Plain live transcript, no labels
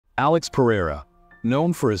Alex Pereira,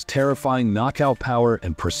 known for his terrifying knockout power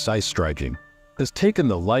and precise striking, has taken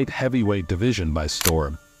the light heavyweight division by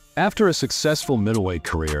storm. After a successful middleweight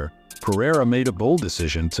career, Pereira made a bold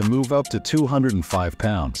decision to move up to 205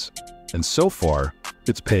 pounds. And so far,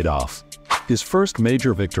 it's paid off. His first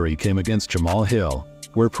major victory came against Jamal Hill,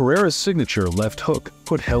 where Pereira's signature left hook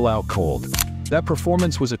put Hill out cold. That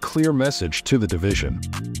performance was a clear message to the division.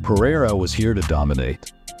 Pereira was here to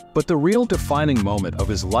dominate. But the real defining moment of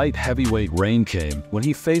his light heavyweight reign came when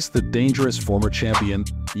he faced the dangerous former champion,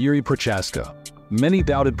 Jiří Procházka. Many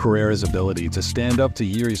doubted Pereira's ability to stand up to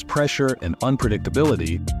Jiří's pressure and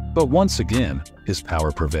unpredictability, but once again, his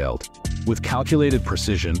power prevailed. With calculated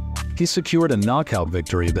precision, he secured a knockout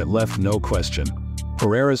victory that left no question.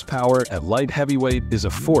 Pereira's power at light heavyweight is a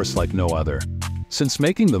force like no other. Since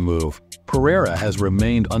making the move, Pereira has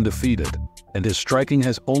remained undefeated, and his striking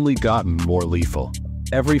has only gotten more lethal.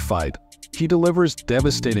 Every fight, he delivers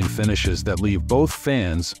devastating finishes that leave both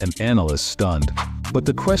fans and analysts stunned. But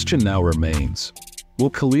the question now remains, will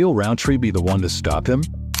Khalil Rountree be the one to stop him?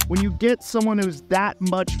 When you get someone who's that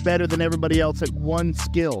much better than everybody else at one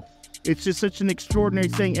skill, it's just such an extraordinary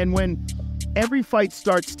thing. And when every fight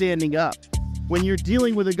starts standing up, when you're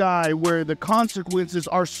dealing with a guy where the consequences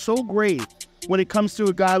are so great, when it comes to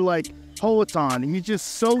a guy like Politan, and he's just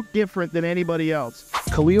so different than anybody else.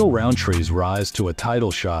 Khalil Rountree's rise to a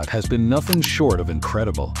title shot has been nothing short of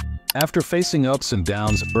incredible. After facing ups and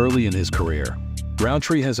downs early in his career,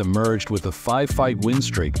 Rountree has emerged with a 5-fight win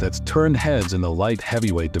streak that's turned heads in the light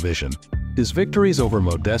heavyweight division. His victories over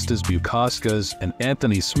Modestas Bukauskas and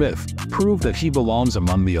Anthony Smith prove that he belongs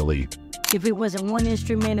among the elite. If it wasn't one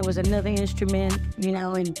instrument, it was another instrument,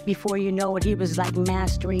 and before you know it, he was like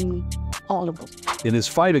mastering all of them. In his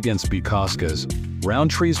fight against Bukauskas,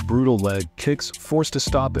 Rountree's brutal leg kicks forced a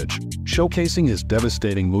stoppage, showcasing his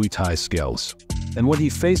devastating Muay Thai skills. And when he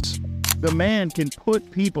faced, the man can put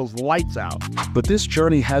people's lights out. But this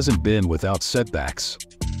journey hasn't been without setbacks.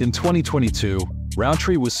 In 2022,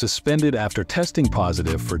 Rountree was suspended after testing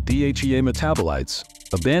positive for DHEA metabolites,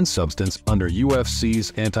 a banned substance under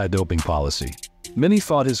UFC's anti-doping policy. Many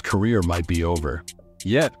thought his career might be over.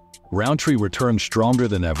 Yet, Rountree returned stronger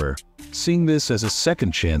than ever, seeing this as a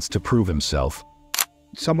second chance to prove himself.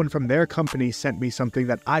 Someone from their company sent me something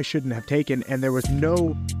that I shouldn't have taken, and there was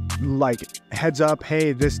no heads up,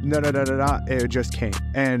 hey, this, no, it just came.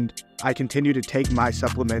 And I continued to take my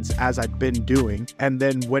supplements as I'd been doing. And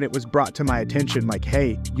then when it was brought to my attention,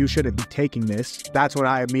 hey, you shouldn't be taking this, that's when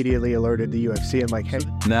I immediately alerted the UFC. I'm like, hey.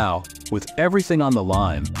 Now, with everything on the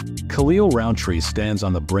line, Khalil Rountree stands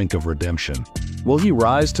on the brink of redemption. Will he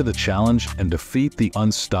rise to the challenge and defeat the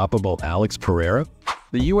unstoppable Alex Pereira?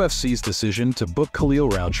 The UFC's decision to book Khalil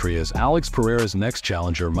Rountree as Alex Pereira's next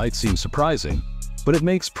challenger might seem surprising, but it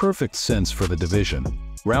makes perfect sense for the division.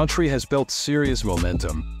 Rountree has built serious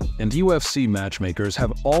momentum, and UFC matchmakers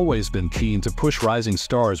have always been keen to push rising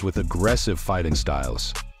stars with aggressive fighting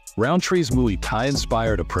styles. Rountree's Muay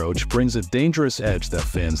Thai-inspired approach brings a dangerous edge that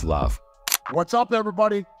fans love. What's up,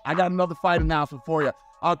 everybody? I got another fight announcement for you.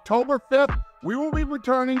 October 5th, we will be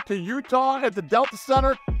returning to Utah at the Delta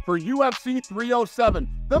Center for UFC 307.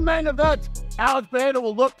 The main event, Alex Pereira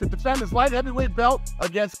will look to defend his light heavyweight belt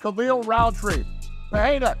against Khalil Rountree.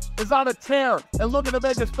 Pereira is on a tear and looking to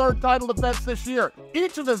make his third title defense this year.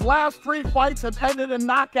 Each of his last 3 fights have ended in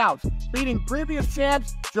knockouts, beating previous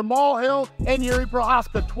champs Jamal Hill and Jiří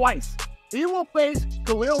Procházka twice. He will face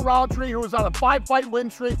Khalil Rountree, who is on a 5-fight win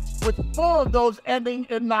streak, with 4 of those ending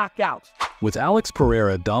in knockouts. With Alex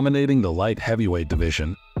Pereira dominating the light heavyweight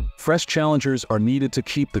division, fresh challengers are needed to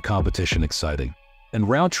keep the competition exciting. And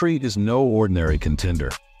Rountree is no ordinary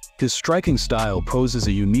contender. His striking style poses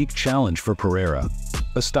a unique challenge for Pereira,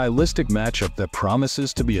 a stylistic matchup that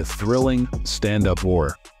promises to be a thrilling, stand-up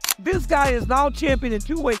war. This guy is now champion in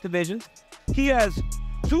 2 weight divisions. He has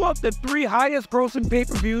 2 of the 3 highest grossing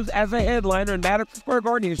pay-per-views as a headliner in Madison Square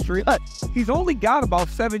Garden history. He's only got about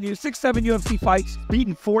 7 UFC fights.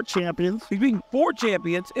 Beaten 4 champions. He's beaten 4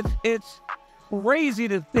 champions. It's crazy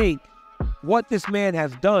to think what this man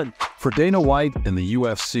has done. For Dana White and the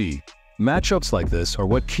UFC, matchups like this are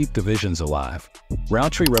what keep divisions alive.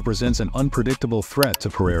 Rountree represents an unpredictable threat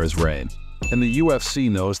to Pereira's reign, and the UFC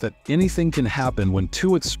knows that anything can happen when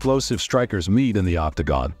 2 explosive strikers meet in the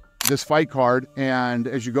octagon. This fight card, and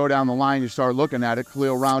as you go down the line, you start looking at it,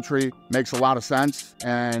 Khalil Rountree makes a lot of sense,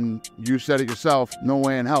 and you said it yourself, no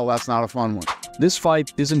way in hell that's not a fun one. This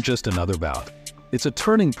fight isn't just another bout. It's a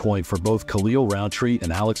turning point for both Khalil Rountree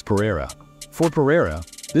and Alex Pereira. For Pereira,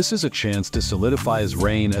 this is a chance to solidify his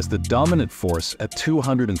reign as the dominant force at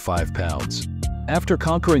 205 pounds. After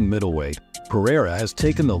conquering middleweight, Pereira has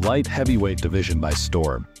taken the light heavyweight division by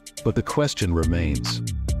storm. But the question remains,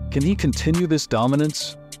 can he continue this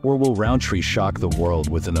dominance, or will Rountree shock the world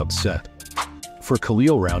with an upset? For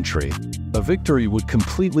Khalil Rountree, a victory would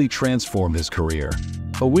completely transform his career.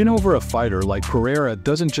 A win over a fighter like Pereira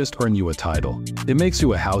doesn't just earn you a title, it makes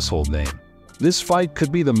you a household name. This fight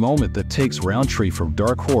could be the moment that takes Rountree from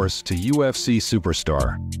dark horse to UFC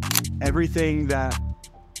superstar. Everything that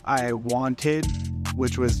I wanted,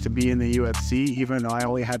 which was to be in the UFC, even though I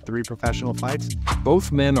only had 3 professional fights.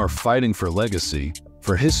 Both men are fighting for legacy,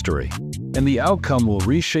 for history, and the outcome will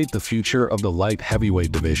reshape the future of the light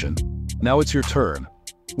heavyweight division. Now it's your turn.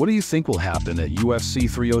 What do you think will happen at UFC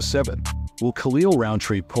 307? Will Khalil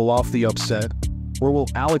Rountree pull off the upset? Or will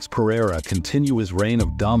Alex Pereira continue his reign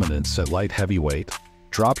of dominance at light heavyweight?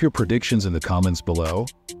 Drop your predictions in the comments below,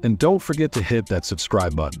 and don't forget to hit that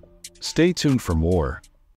subscribe button. Stay tuned for more.